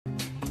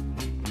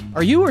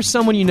Are you or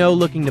someone you know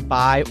looking to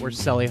buy or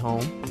sell a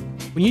home?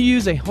 When you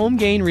use a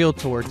HomeGain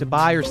Realtor to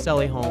buy or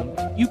sell a home,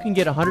 you can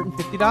get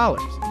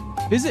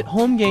 $150. Visit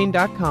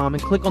HomeGain.com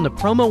and click on the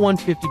Promo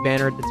 150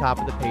 banner at the top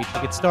of the page to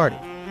get started.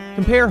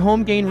 Compare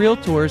HomeGain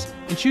Realtors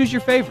and choose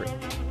your favorite.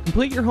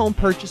 Complete your home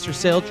purchase or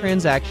sale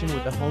transaction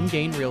with a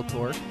HomeGain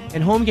Realtor,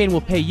 and HomeGain will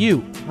pay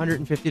you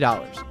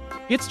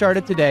 $150. Get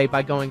started today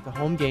by going to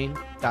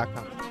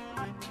HomeGain.com.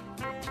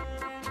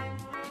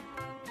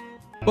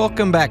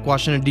 Welcome back,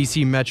 Washington,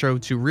 D.C. Metro,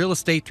 to Real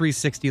Estate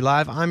 360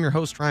 Live. I'm your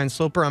host, Ryan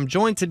Sloper. I'm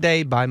joined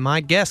today by my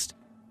guest,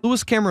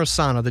 Louis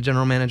Cammarosano, the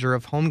general manager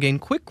of HomeGain.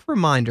 Quick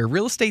reminder,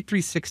 Real Estate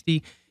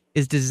 360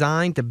 is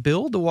designed to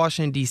build the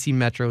Washington, D.C.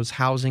 Metro's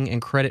housing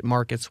and credit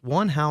markets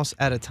one house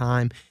at a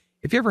time.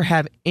 If you ever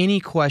have any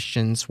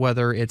questions,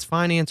 whether it's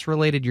finance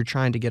related, you're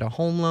trying to get a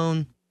home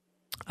loan,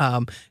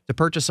 to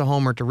purchase a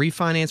home or to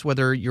refinance,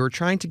 whether you're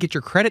trying to get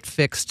your credit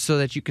fixed so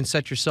that you can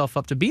set yourself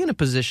up to be in a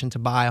position to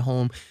buy a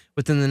home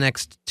within the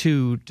next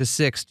 2 to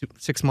 6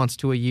 months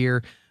to a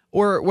year,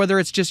 or whether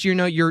it's just,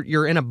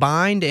 you're in a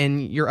bind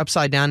and you're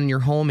upside down in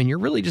your home and you're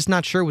really just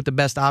not sure what the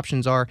best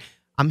options are,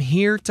 I'm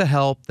here to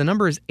help. The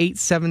number is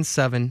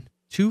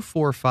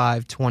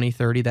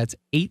 877-245-2030. That's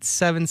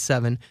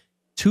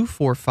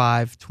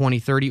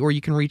 877-245-2030, or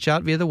you can reach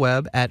out via the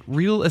web at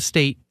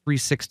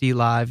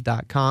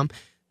realestate360live.com.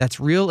 That's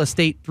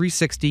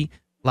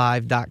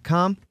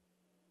realestate360live.com.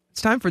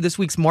 It's time for this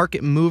week's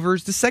Market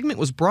Movers. This segment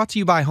was brought to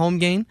you by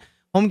HomeGain.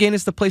 HomeGain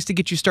is the place to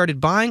get you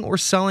started buying or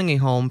selling a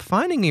home,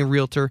 finding a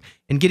realtor,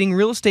 and getting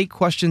real estate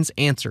questions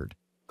answered.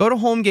 Go to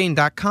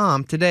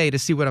homegain.com today to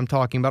see what I'm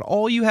talking about.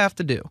 All you have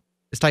to do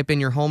is type in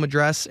your home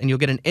address, and you'll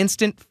get an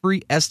instant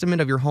free estimate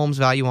of your home's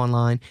value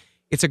online.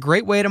 It's a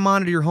great way to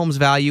monitor your home's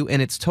value,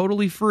 and it's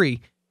totally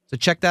free. So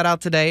check that out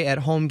today at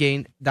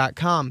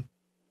homegain.com.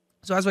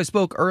 So as I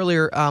spoke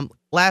earlier,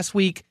 last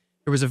week,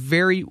 there was a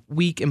very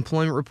weak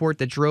employment report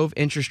that drove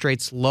interest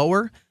rates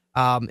lower.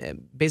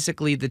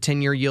 Basically, the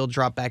 10-year yield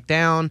dropped back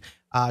down.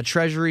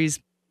 Treasuries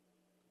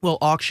will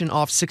auction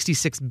off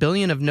 $66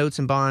 billion of notes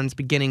and bonds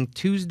beginning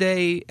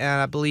Tuesday,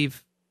 I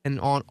believe, and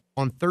on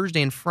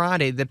Thursday and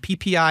Friday, the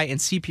PPI and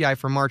CPI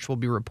for March will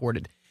be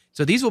reported.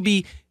 So these will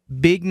be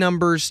big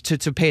numbers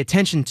to pay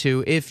attention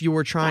to if you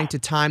were trying to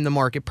time the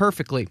market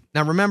perfectly.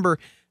 Now, remember,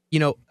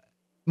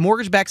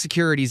 mortgage-backed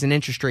securities and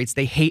interest rates,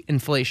 they hate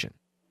inflation.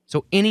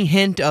 So any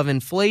hint of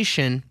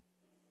inflation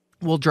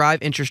will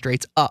drive interest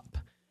rates up.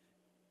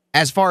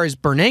 As far as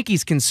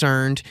Bernanke's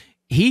concerned,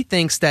 he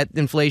thinks that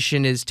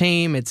inflation is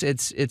tame,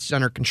 it's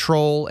under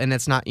control, and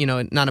it's not,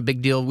 not a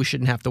big deal. We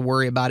shouldn't have to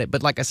worry about it.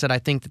 But like I said, I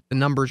think that the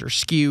numbers are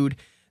skewed.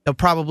 They'll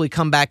probably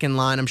come back in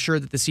line. I'm sure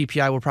that the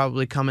CPI will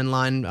probably come in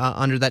line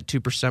under that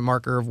 2%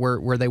 marker of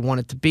where they want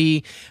it to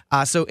be.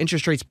 So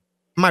interest rates,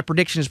 my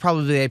prediction is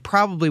they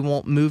probably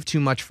won't move too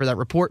much for that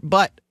report,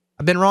 but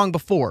I've been wrong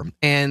before,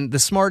 and the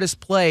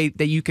smartest play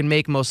that you can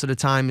make most of the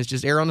time is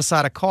just err on the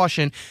side of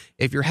caution.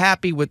 If you're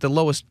happy with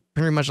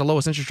pretty much the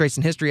lowest interest rates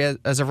in history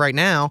as of right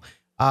now,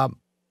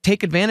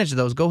 take advantage of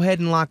those. Go ahead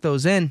and lock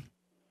those in.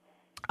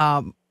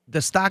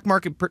 The stock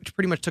market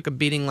pretty much took a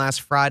beating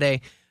last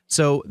Friday,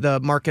 so the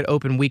market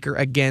opened weaker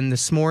again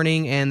this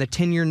morning, and the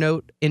 10-year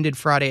note ended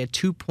Friday at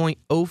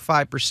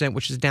 2.05%,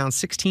 which is down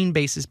 16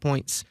 basis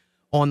points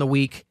on the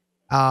week.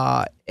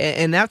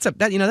 And that's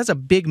a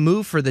big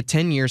move for the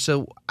 10-year.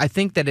 So I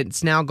think that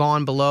it's now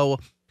gone below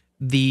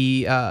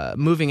the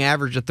moving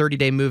average, a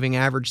 30-day moving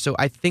average. So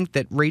I think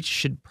that rates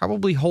should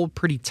probably hold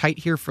pretty tight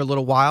here for a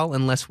little while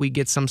unless we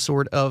get some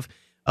sort of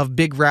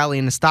big rally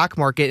in the stock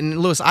market. And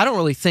Louis, I don't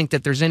really think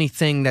that there's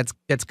anything that's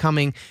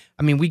coming.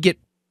 I mean,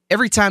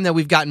 every time that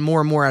we've gotten more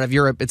and more out of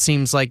Europe, it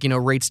seems like,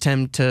 rates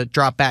tend to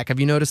drop back.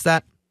 Have you noticed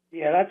that?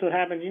 Yeah, that's what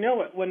happens.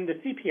 When the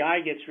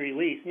CPI gets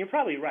released, and you're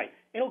probably right,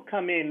 it'll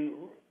come in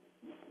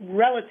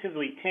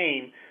relatively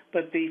tame,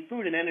 but the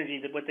food and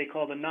energy, what they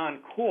call the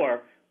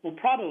non-core, will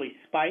probably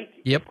spike.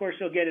 Yep. Of course,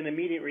 you'll get an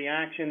immediate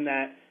reaction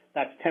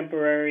that's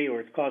temporary or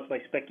it's caused by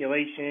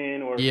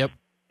speculation or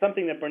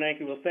something that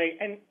Bernanke will say.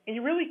 And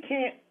you really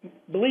can't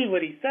believe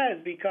what he says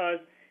because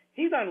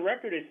he's on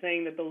record as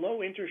saying that the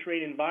low interest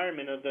rate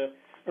environment of the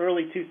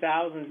early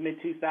 2000s,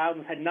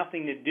 mid-2000s had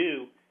nothing to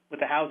do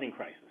with the housing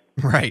crisis.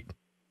 Right.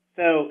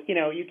 So,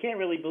 you can't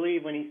really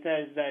believe when he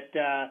says that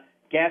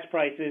gas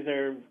prices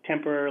are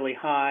temporarily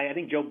high. I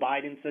think Joe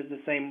Biden says the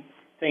same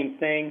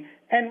thing.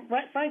 And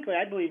frankly,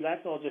 I believe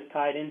that's all just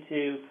tied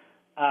into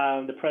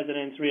the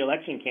president's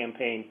re-election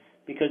campaign.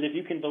 Because if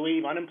you can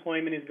believe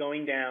unemployment is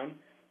going down,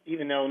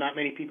 even though not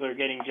many people are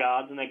getting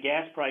jobs, and that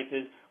gas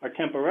prices are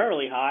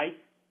temporarily high,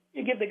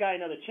 you give the guy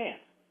another chance.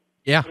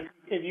 Yeah.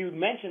 If you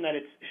mention that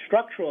it's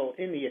structural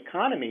in the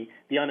economy,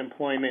 the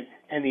unemployment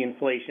and the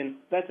inflation,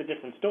 that's a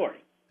different story.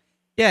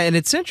 Yeah, and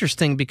it's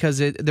interesting because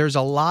there's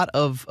a lot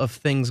of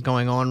things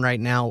going on right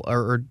now,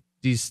 or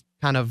these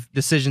kind of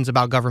decisions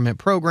about government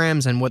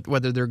programs and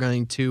whether they're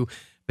going to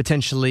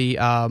potentially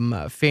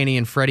Fannie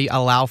and Freddie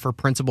allow for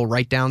principal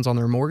write-downs on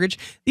their mortgage.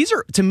 These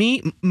are, to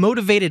me,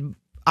 motivated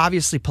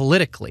obviously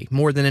politically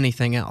more than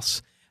anything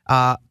else.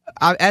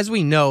 As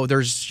we know,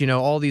 there's,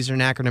 all these are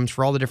acronyms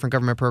for all the different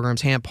government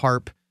programs, HAMP,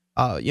 HARP,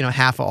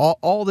 half of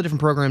all the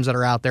different programs that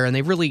are out there, and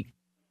they really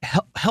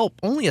help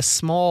only a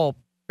small,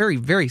 very,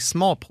 very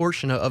small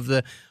portion of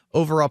the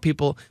overall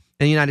people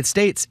in the United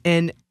States.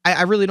 And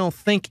I really don't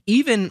think,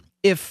 even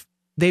if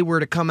they were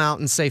to come out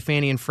and say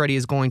Fannie and Freddie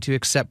is going to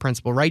accept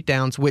principal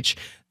write-downs, which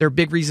their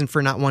big reason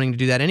for not wanting to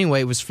do that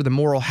anyway was for the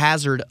moral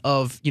hazard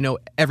of,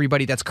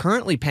 everybody that's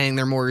currently paying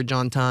their mortgage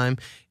on time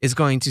is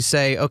going to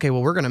say, okay,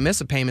 well, we're going to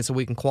miss a payment so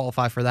we can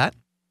qualify for that.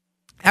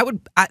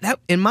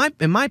 In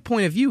my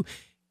point of view,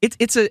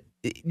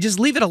 just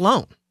leave it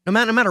alone. No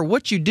matter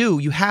what you do,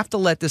 you have to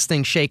let this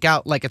thing shake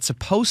out like it's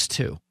supposed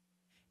to.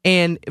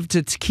 And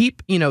to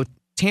keep,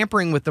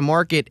 tampering with the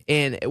market,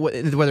 and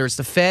whether it's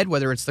the Fed,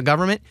 whether it's the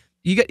government,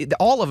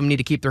 all of them need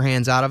to keep their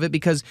hands out of it,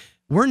 because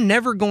we're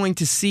never going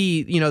to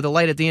see, the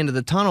light at the end of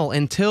the tunnel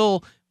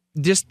until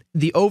just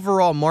the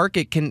overall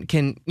market can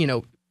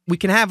we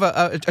can have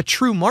a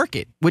true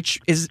market, which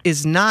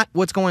is not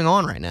what's going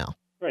on right now.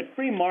 Right.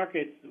 Free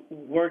markets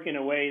work in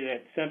a way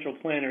that central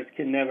planners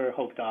can never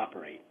hope to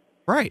operate.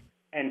 Right.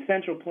 And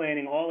central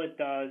planning, all it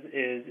does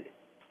is,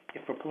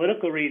 for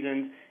political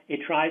reasons, it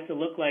tries to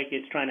look like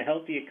it's trying to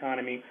help the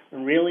economy,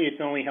 when really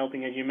it's only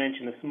helping, as you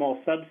mentioned, a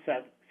small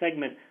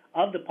segment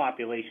of the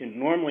population,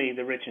 normally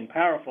the rich and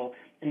powerful.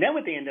 And then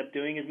what they end up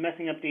doing is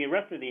messing up the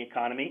rest of the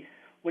economy,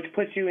 which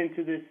puts you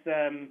into this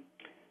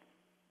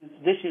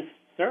vicious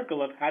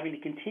circle of having to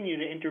continue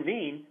to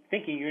intervene,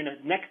 thinking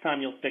next time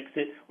you'll fix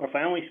it, or if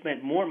I only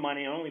spent more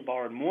money, I only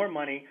borrowed more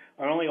money,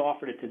 or only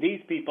offered it to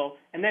these people,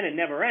 and then it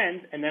never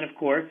ends. And then, of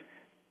course,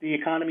 the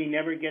economy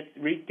never gets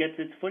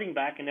its footing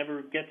back and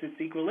never gets its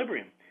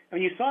equilibrium. I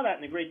mean, you saw that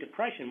in the Great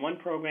Depression, one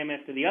program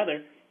after the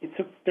other. It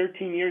took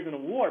 13 years in a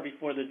war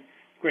before the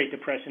Great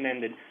Depression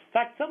ended. In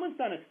fact, someone's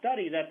done a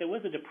study that there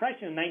was a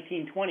depression in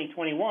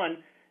 1920-21,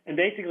 and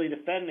basically the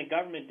Fed and the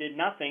government did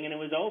nothing, and it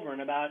was over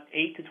in about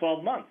 8 to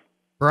 12 months.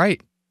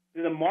 Right.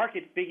 The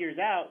market figures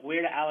out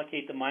where to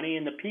allocate the money,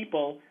 and the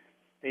people,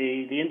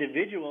 the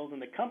individuals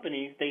and the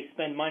companies, they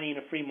spend money in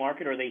a free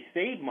market, or they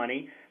save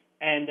money,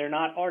 and they're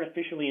not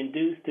artificially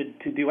induced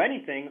to do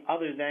anything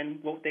other than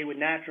what they would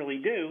naturally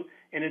do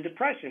in a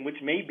depression,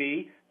 which may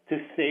be to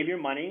save your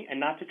money and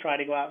not to try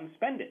to go out and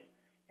spend it.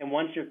 And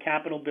once your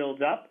capital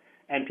builds up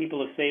and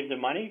people have saved their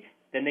money,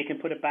 then they can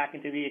put it back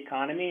into the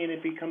economy and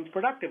it becomes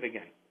productive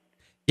again.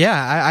 Yeah,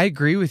 I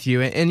agree with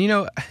you.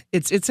 And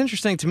it's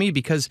interesting to me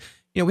because,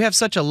 we have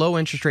such a low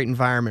interest rate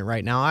environment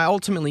right now.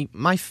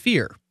 My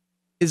fear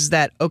is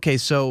that, okay,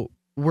 so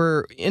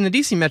we're in the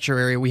DC metro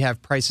area. We have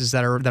prices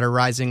that are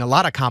rising, a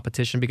lot of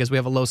competition because we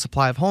have a low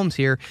supply of homes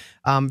here.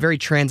 Very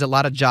transit, a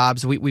lot of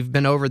jobs. We've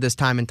been over this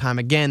time and time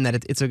again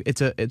that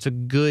it's a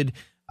good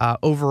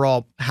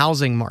overall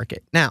housing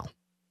market. Now,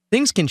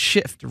 things can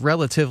shift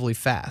relatively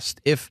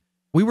fast. If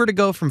we were to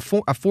go from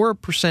a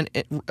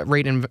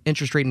 4%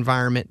 interest rate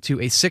environment to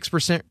a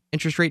 6%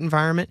 interest rate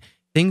environment,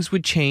 things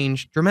would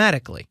change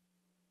dramatically.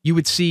 You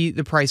would see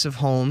the price of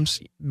homes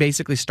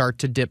basically start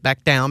to dip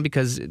back down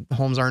because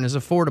homes aren't as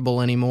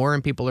affordable anymore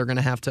and people are going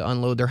to have to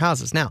unload their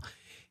houses. Now,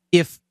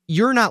 if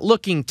you're not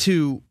looking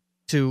to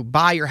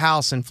buy your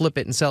house and flip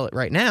it and sell it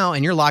right now,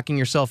 and you're locking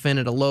yourself in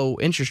at a low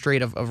interest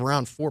rate of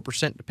around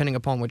 4%, depending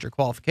upon what your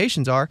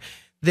qualifications are,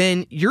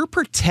 then you're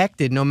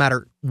protected no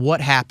matter what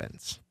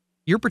happens.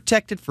 You're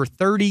protected for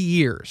 30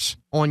 years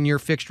on your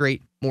fixed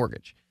rate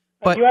mortgage.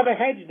 But you have a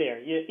hedge there.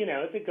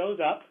 If it goes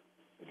up,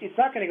 it's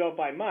not going to go up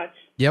by much.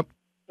 Yep.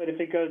 But if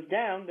it goes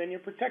down, then you're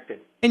protected.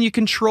 And you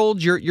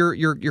controlled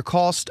your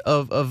cost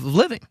of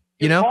living.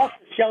 Your cost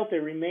of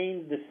shelter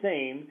remains the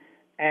same,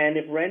 and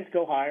if rents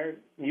go higher,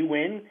 you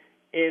win.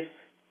 If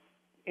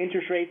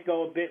interest rates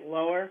go a bit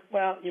lower,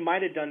 well, you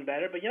might have done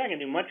better, but you're not going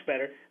to do much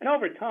better. And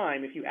over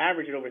time, if you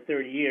average it over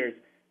 30 years,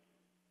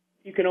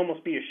 you can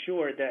almost be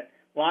assured that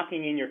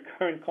locking in your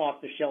current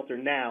cost of shelter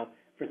now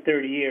for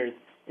 30 years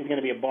is going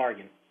to be a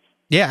bargain.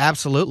 Yeah,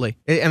 absolutely.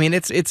 I mean,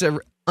 it's a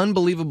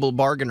unbelievable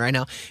bargain right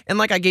now. And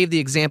like I gave the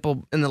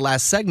example in the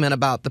last segment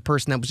about the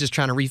person that was just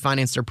trying to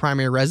refinance their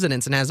primary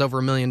residence and has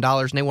over $1 million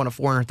and they want a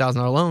 $400,000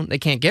 loan, they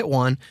can't get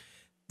one.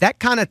 That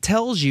kind of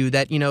tells you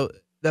that,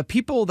 the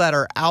people that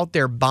are out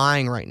there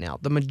buying right now,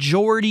 the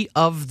majority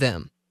of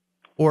them,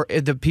 or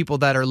the people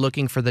that are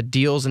looking for the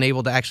deals and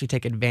able to actually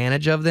take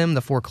advantage of them,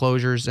 the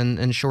foreclosures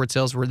and short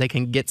sales where they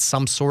can get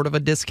some sort of a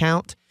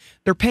discount,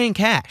 they're paying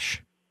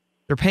cash.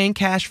 They're paying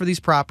cash for these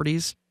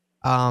properties.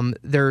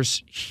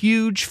 There's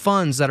huge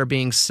funds that are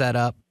being set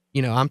up.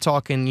 I'm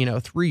talking,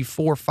 $300,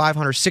 $400, $500,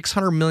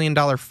 $600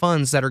 million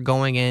funds that are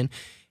going in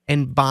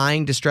and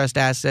buying distressed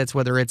assets,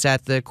 whether it's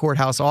at the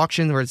courthouse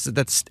auction,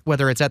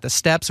 whether it's at the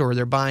steps, or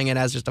they're buying it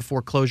as just a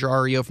foreclosure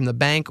REO from the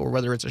bank, or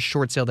whether it's a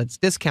short sale that's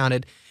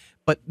discounted.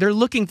 But they're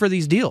looking for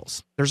these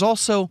deals. There's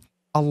also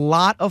a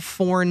lot of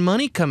foreign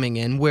money coming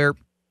in where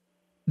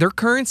their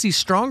currency is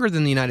stronger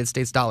than the United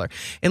States dollar.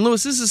 And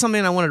Louis, this is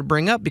something I wanted to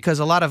bring up because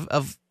a lot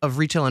of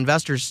retail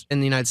investors in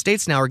the United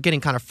States now are getting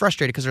kind of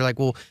frustrated because they're like,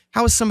 well,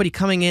 how is somebody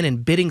coming in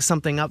and bidding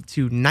something up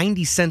to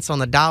 90 cents on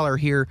the dollar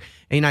here in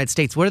the United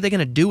States? What are they going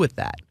to do with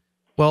that?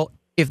 Well,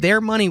 if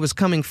their money was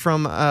coming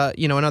from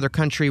another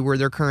country where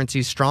their currency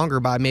is stronger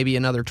by maybe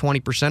another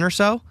 20% or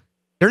so,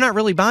 they're not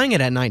really buying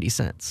it at 90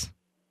 cents.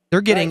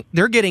 They're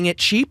getting it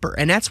cheaper,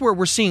 and that's where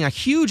we're seeing a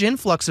huge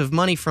influx of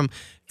money from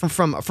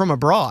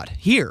abroad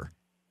here,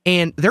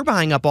 and they're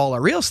buying up all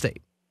our real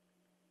estate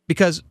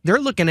because they're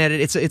looking at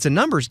it. It's a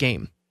numbers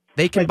game.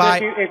 They can buy.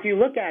 If you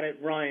look at it,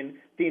 Ryan,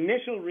 the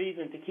initial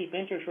reason to keep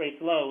interest rates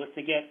low was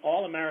to get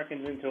all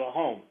Americans into a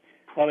home.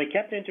 While they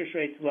kept interest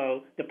rates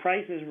low, the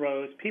prices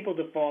rose, people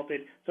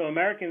defaulted, so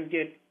Americans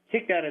get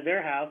kicked out of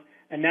their house,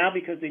 and now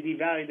because they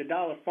devalued the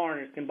dollar,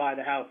 foreigners can buy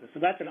the houses. So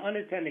that's an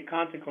unintended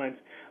consequence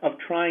of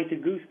trying to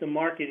goose the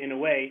market in a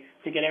way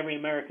to get every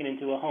American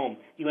into a home.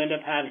 You end up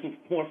having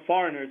more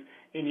foreigners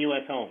in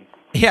U.S. homes.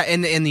 Yeah,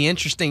 and the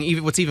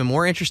interesting, what's even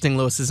more interesting,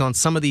 Lewis, is on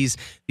some of these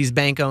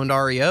bank-owned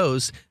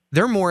REOs,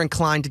 they're more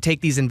inclined to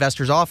take these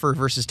investors' offer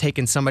versus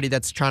taking somebody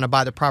that's trying to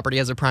buy the property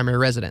as a primary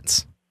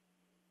residence.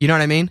 You know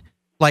what I mean?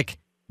 Like,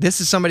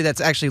 this is somebody that's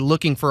actually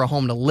looking for a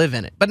home to live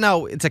in it. But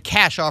no, it's a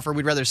cash offer.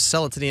 We'd rather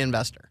sell it to the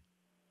investor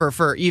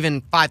for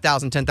even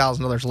 $5,000,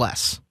 $10,000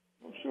 less.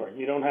 Well, sure.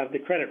 You don't have the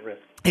credit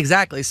risk.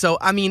 Exactly. So,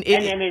 I mean...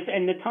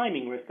 And the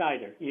timing risk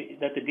either,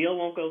 that the deal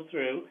won't go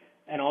through,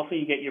 and also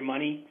you get your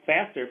money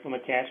faster from a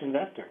cash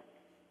investor.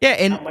 Yeah,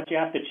 and... Not much you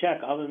have to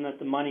check other than that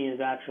the money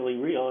is actually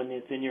real and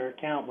it's in your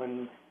account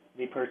when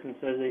the person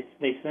says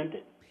they sent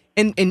it.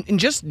 And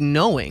just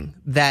knowing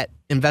that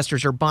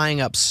investors are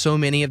buying up so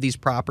many of these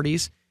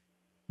properties,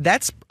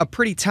 that's a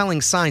pretty telling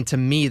sign to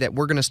me that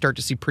we're going to start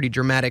to see pretty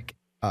dramatic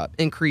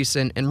increase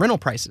in rental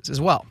prices as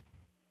well.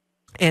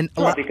 And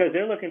because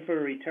they're looking for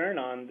a return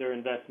on their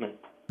investment.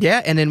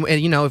 Yeah, and then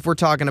if we're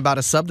talking about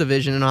a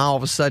subdivision and all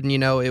of a sudden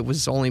it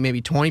was only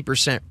maybe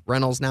 20%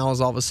 rentals, now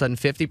is all of a sudden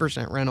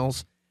 50%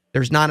 rentals.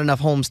 There's not enough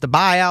homes to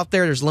buy out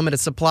there. There's limited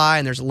supply,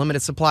 and there's a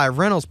limited supply of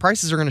rentals.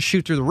 Prices are going to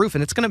shoot through the roof,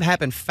 and it's going to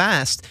happen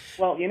fast.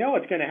 Well, you know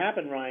what's going to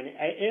happen, Ryan?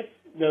 If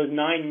those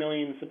 9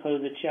 million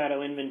supposed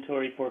shadow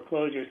inventory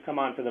foreclosures come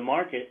onto the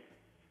market,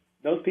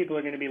 those people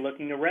are going to be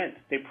looking to rent.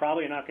 They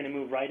probably are not going to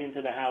move right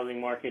into the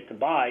housing market to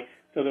buy.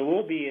 So there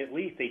will be at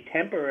least a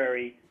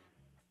temporary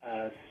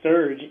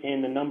surge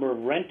in the number of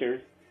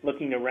renters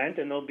looking to rent,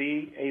 and there'll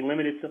be a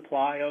limited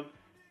supply of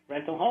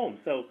rental homes.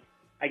 So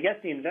I guess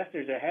the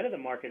investors are ahead of the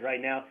market right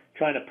now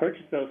trying to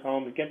purchase those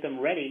homes, get them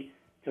ready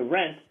to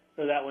rent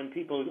so that when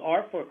people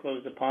are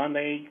foreclosed upon,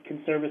 they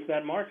can service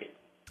that market.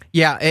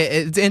 Yeah,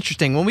 it's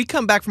interesting. When we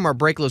come back from our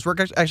break, Lewis, we're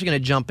actually going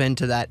to jump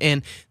into that.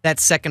 And that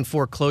second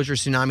foreclosure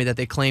tsunami that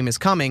they claim is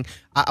coming,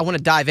 I want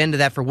to dive into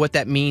that for what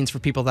that means for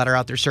people that are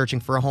out there searching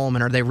for a home.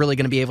 And are they really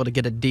going to be able to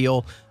get a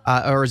deal,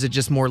 or is it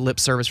just more lip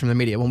service from the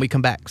media? When we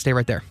come back, stay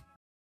right there.